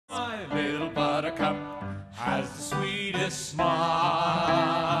buttercup has the sweetest smile.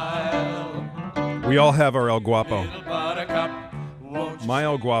 We all have our El Guapo. Little buttercup, won't you My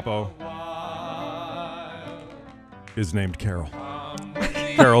El stay Guapo a while? is named Carol.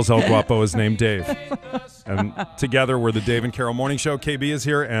 Carol's El Guapo is named Dave. And together we're the Dave and Carol Morning Show. KB is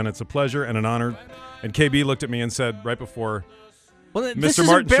here, and it's a pleasure and an honor. And KB looked at me and said right before Mr.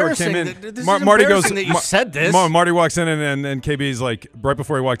 Martin Short came in, Marty goes, that you said this. Marty walks in, and KB's like, right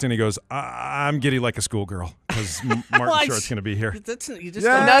before he walked in, he goes, I'm giddy like a schoolgirl because Martin Short's going to be here. You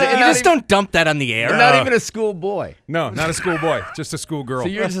just don't dump that on the air. You're not even a school boy. No, not a schoolboy, just a schoolgirl. So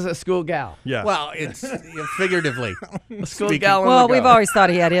you're just a school gal. Yeah. Well, it's figuratively. A school gal. Well, we've always thought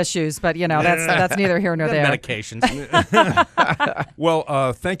he had issues, but that's neither here nor there. Medications.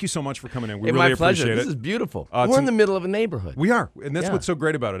 Well, thank you so much for coming in. We really my pleasure. appreciate it. This is beautiful. We're in the middle of a neighborhood. We are, and that's Yeah. what's so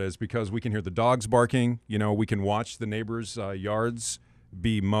great about it is because we can hear the dogs barking. You know, we can watch the neighbors' yards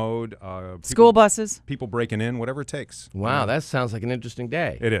be mowed. School buses. People breaking in, whatever it takes. Wow, that sounds like an interesting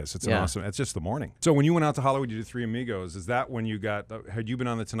day. It is. It's an Yeah. awesome. It's just the morning. So when you went out to Hollywood, you did Three Amigos. Is that when you got? Had you been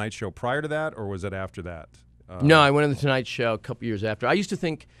on the Tonight Show prior to that, or was it after that? No, I went on the Tonight Show a couple years after. I used to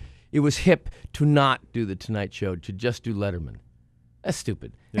think it was hip to not do the Tonight Show, to just do Letterman. That's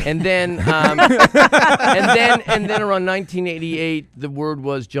stupid. Yeah. And then, and then around 1988, the word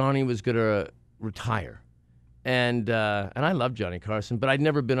was Johnny was going to retire, and I love Johnny Carson, but I'd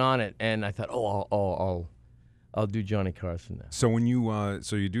never been on it, and I thought, I'll do Johnny Carson now. So when you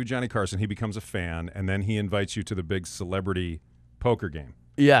so you do Johnny Carson, he becomes a fan, and then he invites you to the big celebrity poker game.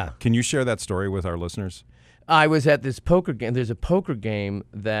 Yeah. Can you share that story with our listeners? I was at this poker game. There's a poker game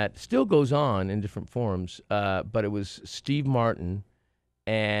that still goes on in different forms, but it was Steve Martin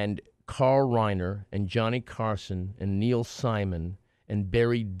and Carl Reiner and Johnny Carson and Neil Simon and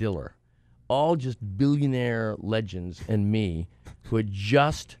Barry Diller, all just billionaire legends, and me, who had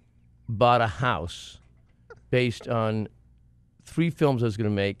just bought a house based on 3 films I was going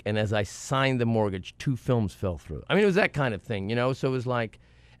to make, and as I signed the mortgage, 2 films fell through. I mean, it was that kind of thing, you know? So it was like,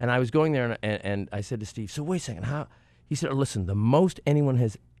 and I was going there, and I said to Steve, so wait a second, how? He said, listen, the most anyone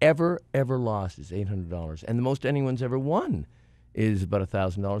has ever lost is $800, and the most anyone's ever won is about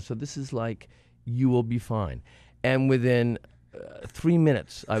 $1,000. So this is like, you will be fine. And within 3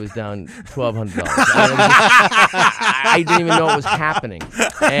 minutes, I was down $1,200. I didn't even know it was happening.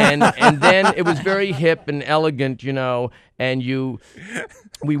 And then it was very hip and elegant, you know. And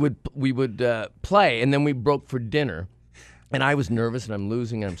we would play, and then we broke for dinner. And I was nervous, and I'm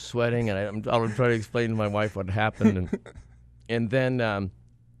losing, and I'm sweating, and I'll try to explain to my wife what happened. And then at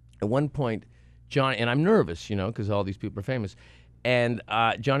one point, Johnny, and I'm nervous, you know, because all these people are famous. And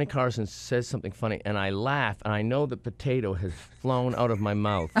Johnny Carson says something funny, and I laugh, and I know the potato has flown out of my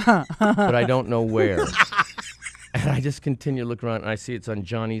mouth, but I don't know where. And I just continue to look around, and I see it's on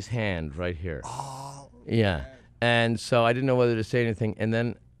Johnny's hand right here. Oh, yeah. Man. And so I didn't know whether to say anything, and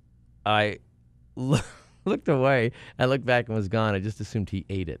then I looked away. I looked back and was gone. I just assumed he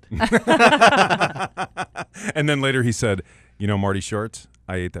ate it. And then later he said, you know, Marty Short,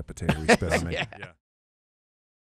 I ate that potato. He spit on me. Yeah. Yeah.